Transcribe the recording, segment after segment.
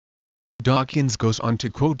Dawkins goes on to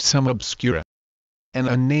quote some obscure and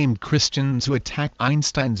unnamed Christians who attack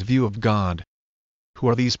Einstein's view of God. Who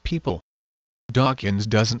are these people? Dawkins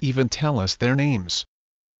doesn't even tell us their names.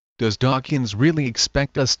 Does Dawkins really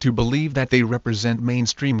expect us to believe that they represent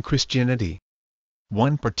mainstream Christianity?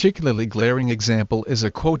 One particularly glaring example is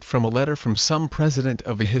a quote from a letter from some president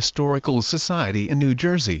of a historical society in New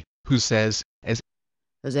Jersey, who says,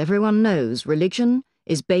 As everyone knows, religion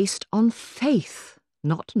is based on faith,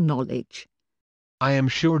 not knowledge. I am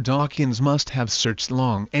sure Dawkins must have searched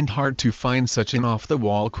long and hard to find such an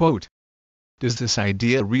off-the-wall quote. Does this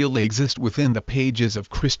idea really exist within the pages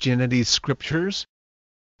of Christianity's scriptures?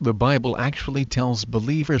 The Bible actually tells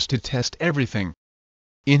believers to test everything.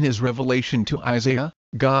 In his revelation to Isaiah,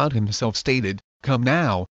 God himself stated, "Come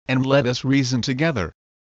now, and let us reason together."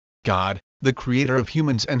 God, the creator of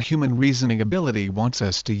humans and human reasoning ability, wants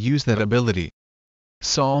us to use that ability.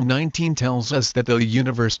 Psalm 19 tells us that the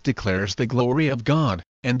universe declares the glory of God,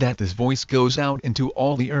 and that this voice goes out into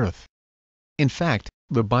all the earth. In fact,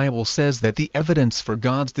 the Bible says that the evidence for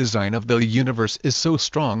God's design of the universe is so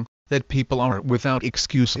strong, that people are without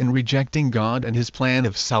excuse in rejecting God and his plan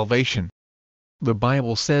of salvation. The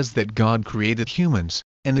Bible says that God created humans,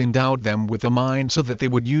 and endowed them with a mind so that they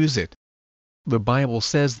would use it. The Bible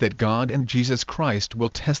says that God and Jesus Christ will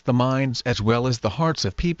test the minds as well as the hearts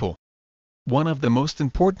of people. One of the most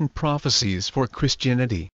important prophecies for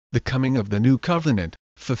Christianity, the coming of the new covenant,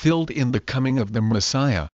 fulfilled in the coming of the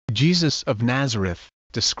Messiah, Jesus of Nazareth,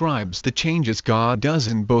 describes the changes God does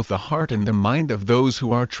in both the heart and the mind of those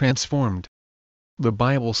who are transformed. The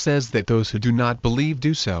Bible says that those who do not believe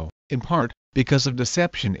do so, in part, because of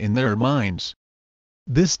deception in their minds.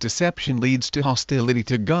 This deception leads to hostility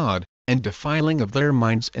to God, and defiling of their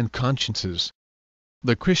minds and consciences.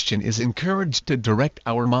 The Christian is encouraged to direct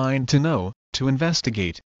our mind to know, to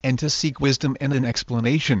investigate, and to seek wisdom and an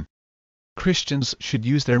explanation. Christians should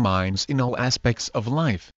use their minds in all aspects of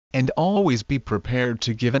life, and always be prepared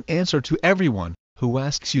to give an answer to everyone who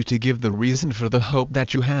asks you to give the reason for the hope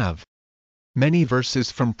that you have. Many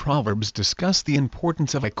verses from Proverbs discuss the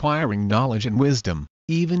importance of acquiring knowledge and wisdom,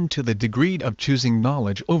 even to the degree of choosing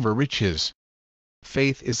knowledge over riches.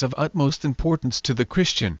 Faith is of utmost importance to the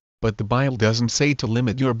Christian, but the Bible doesn't say to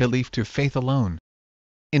limit your belief to faith alone.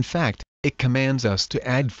 In fact, it commands us to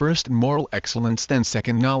add first moral excellence, then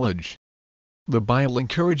second knowledge. The Bible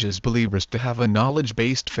encourages believers to have a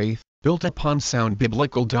knowledge-based faith, built upon sound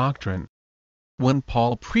biblical doctrine. When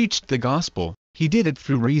Paul preached the gospel, he did it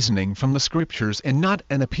through reasoning from the scriptures and not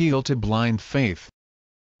an appeal to blind faith.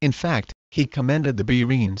 In fact, he commended the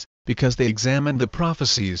Bereans, because they examined the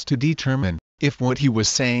prophecies to determine if what he was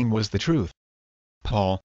saying was the truth.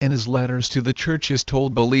 Paul, in his letters to the churches,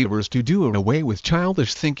 told believers to do away with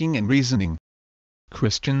childish thinking and reasoning.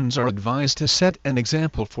 Christians are advised to set an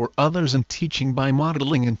example for others in teaching by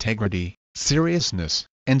modeling integrity, seriousness,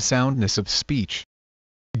 and soundness of speech.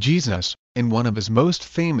 Jesus, in one of his most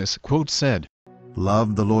famous quotes, said,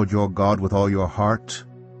 "Love the Lord your God with all your heart,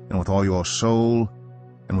 and with all your soul,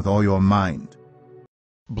 and with all your mind."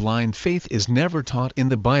 Blind faith is never taught in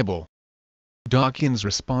the Bible. Dawkins'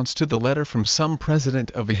 response to the letter from some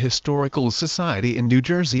president of a historical society in New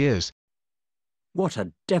Jersey is, What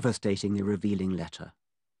a devastatingly revealing letter.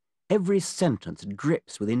 Every sentence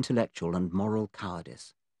drips with intellectual and moral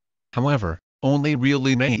cowardice. However, only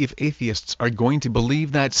really naive atheists are going to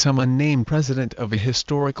believe that some unnamed president of a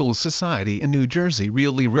historical society in New Jersey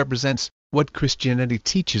really represents what Christianity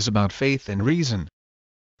teaches about faith and reason.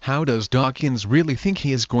 How does Dawkins really think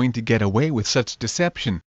he is going to get away with such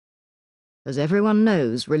deception? As everyone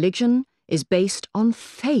knows, religion is based on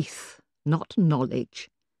faith, not knowledge.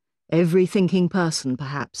 Every thinking person,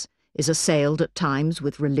 perhaps, is assailed at times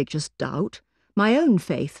with religious doubt. My own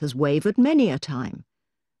faith has wavered many a time.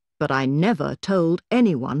 But I never told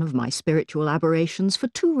anyone of my spiritual aberrations for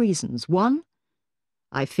two reasons. One,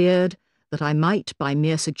 I feared that I might by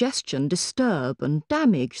mere suggestion disturb and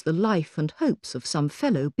damage the life and hopes of some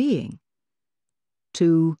fellow being.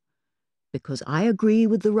 Two, because I agree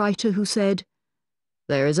with the writer who said,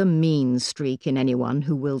 "There is a mean streak in anyone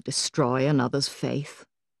who will destroy another's faith."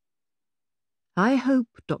 I hope,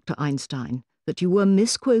 Dr. Einstein, that you were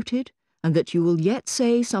misquoted and that you will yet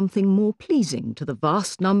say something more pleasing to the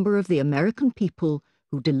vast number of the American people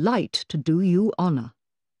who delight to do you honor.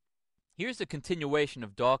 Here's a continuation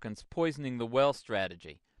of Dawkins' poisoning the well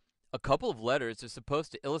strategy. A couple of letters are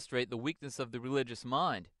supposed to illustrate the weakness of the religious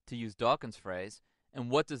mind, to use Dawkins' phrase, and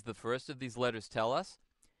what does the first of these letters tell us?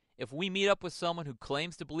 If we meet up with someone who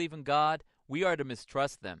claims to believe in God, we are to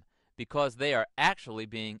mistrust them, because they are actually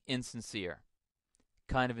being insincere.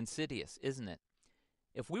 Kind of insidious, isn't it?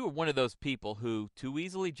 If we were one of those people who too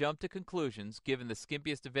easily jump to conclusions given the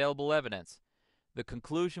skimpiest available evidence, the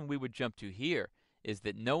conclusion we would jump to here is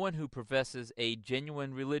that no one who professes a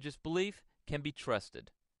genuine religious belief can be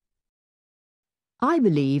trusted. I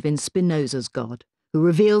believe in Spinoza's God, who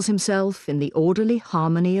reveals himself in the orderly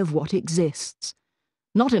harmony of what exists,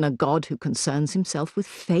 not in a God who concerns himself with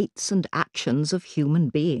fates and actions of human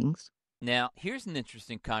beings. Now, here's an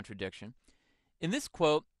interesting contradiction. In this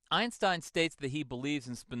quote, Einstein states that he believes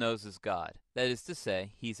in Spinoza's God, that is to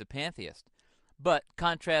say, he's a pantheist. But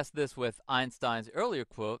contrast this with Einstein's earlier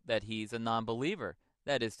quote that he's a non-believer,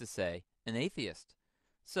 that is to say, an atheist.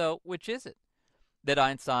 So, which is it? That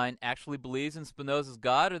Einstein actually believes in Spinoza's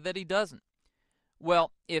God or that he doesn't?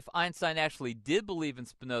 Well, if Einstein actually did believe in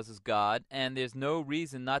Spinoza's God, and there's no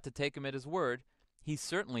reason not to take him at his word, he's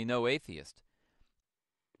certainly no atheist.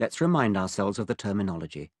 Let's remind ourselves of the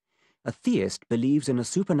terminology. A theist believes in a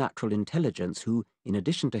supernatural intelligence who, in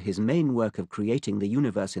addition to his main work of creating the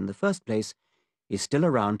universe in the first place, is still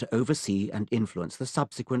around to oversee and influence the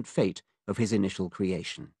subsequent fate of his initial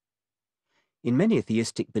creation. In many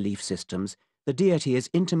theistic belief systems, the deity is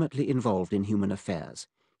intimately involved in human affairs.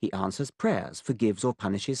 He answers prayers, forgives or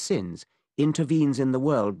punishes sins, intervenes in the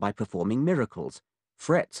world by performing miracles,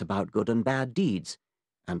 frets about good and bad deeds,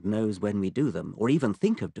 and knows when we do them, or even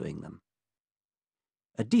think of doing them.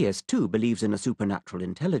 A deist, too, believes in a supernatural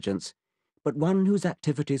intelligence, but one whose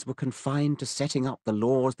activities were confined to setting up the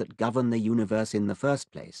laws that govern the universe in the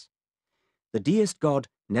first place. The deist God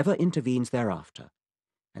never intervenes thereafter,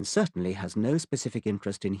 and certainly has no specific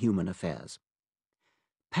interest in human affairs.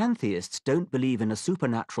 Pantheists don't believe in a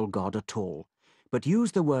supernatural God at all, but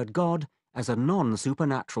use the word God as a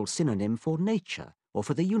non-supernatural synonym for nature, or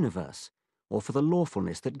for the universe, or for the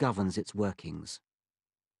lawfulness that governs its workings.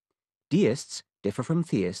 Deists differ from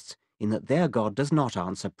theists in that their God does not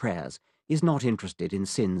answer prayers, is not interested in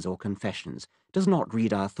sins or confessions, does not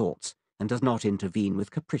read our thoughts, and does not intervene with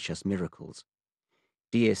capricious miracles.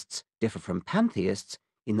 Deists differ from pantheists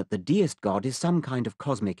in that the deist God is some kind of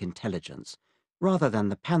cosmic intelligence, rather than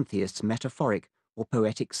the pantheist's metaphoric or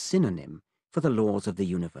poetic synonym for the laws of the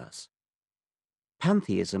universe.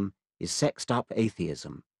 Pantheism is sexed-up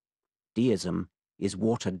atheism. Deism is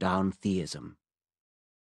watered-down theism.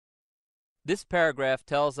 This paragraph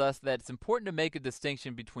tells us that it's important to make a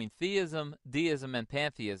distinction between theism, deism, and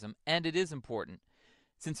pantheism, and it is important,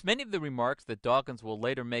 since many of the remarks that Dawkins will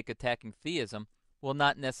later make attacking theism will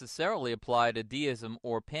not necessarily apply to deism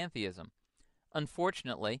or pantheism.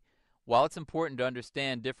 Unfortunately, while it's important to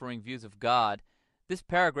understand differing views of God, this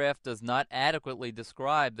paragraph does not adequately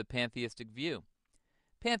describe the pantheistic view.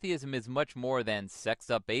 Pantheism is much more than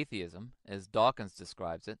sexed-up atheism, as Dawkins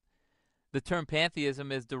describes it. The term pantheism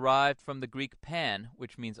is derived from the Greek pan,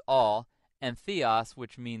 which means all, and theos,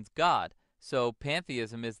 which means God. So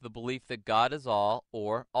pantheism is the belief that God is all,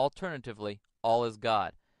 or, alternatively, all is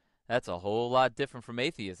God. That's a whole lot different from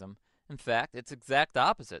atheism. In fact, it's exact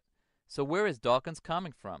opposite. So where is Dawkins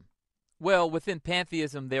coming from? Well, within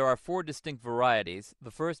pantheism there are four distinct varieties,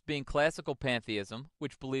 the first being classical pantheism,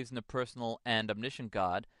 which believes in a personal and omniscient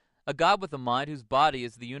God, a God with a mind whose body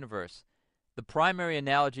is the universe. The primary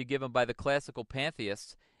analogy given by the classical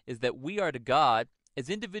pantheists is that we are to God as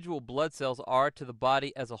individual blood cells are to the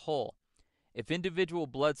body as a whole. If individual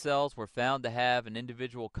blood cells were found to have an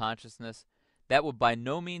individual consciousness, that would by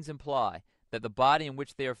no means imply that the body in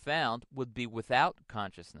which they are found would be without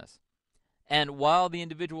consciousness. And while the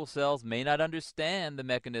individual cells may not understand the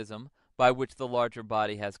mechanism by which the larger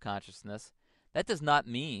body has consciousness, that does not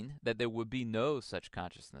mean that there would be no such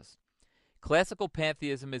consciousness. Classical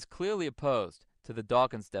pantheism is clearly opposed to the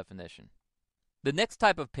Dawkins definition. The next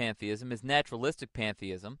type of pantheism is naturalistic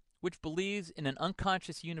pantheism, which believes in an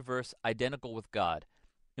unconscious universe identical with God,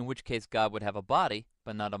 in which case God would have a body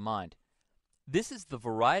but not a mind. This is the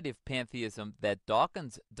variety of pantheism that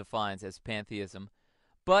Dawkins defines as pantheism,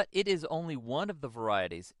 but it is only one of the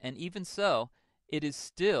varieties, and even so, it is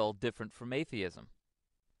still different from atheism.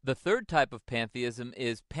 The third type of pantheism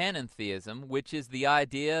is panentheism, which is the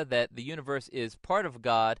idea that the universe is part of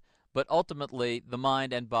God, but ultimately the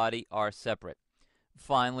mind and body are separate.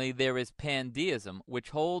 Finally, there is pandeism, which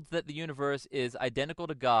holds that the universe is identical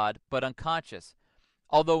to God, but unconscious,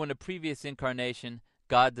 although in a previous incarnation,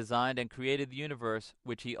 God designed and created the universe,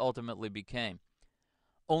 which he ultimately became.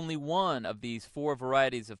 Only one of these four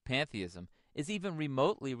varieties of pantheism is even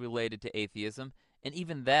remotely related to atheism, and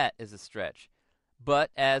even that is a stretch.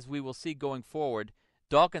 But, as we will see going forward,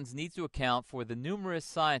 Dawkins needs to account for the numerous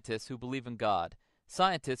scientists who believe in God,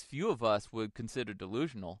 scientists few of us would consider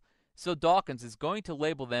delusional, so Dawkins is going to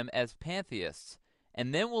label them as pantheists,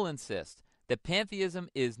 and then will insist that pantheism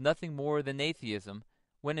is nothing more than atheism,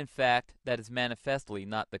 when in fact that is manifestly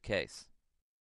not the case.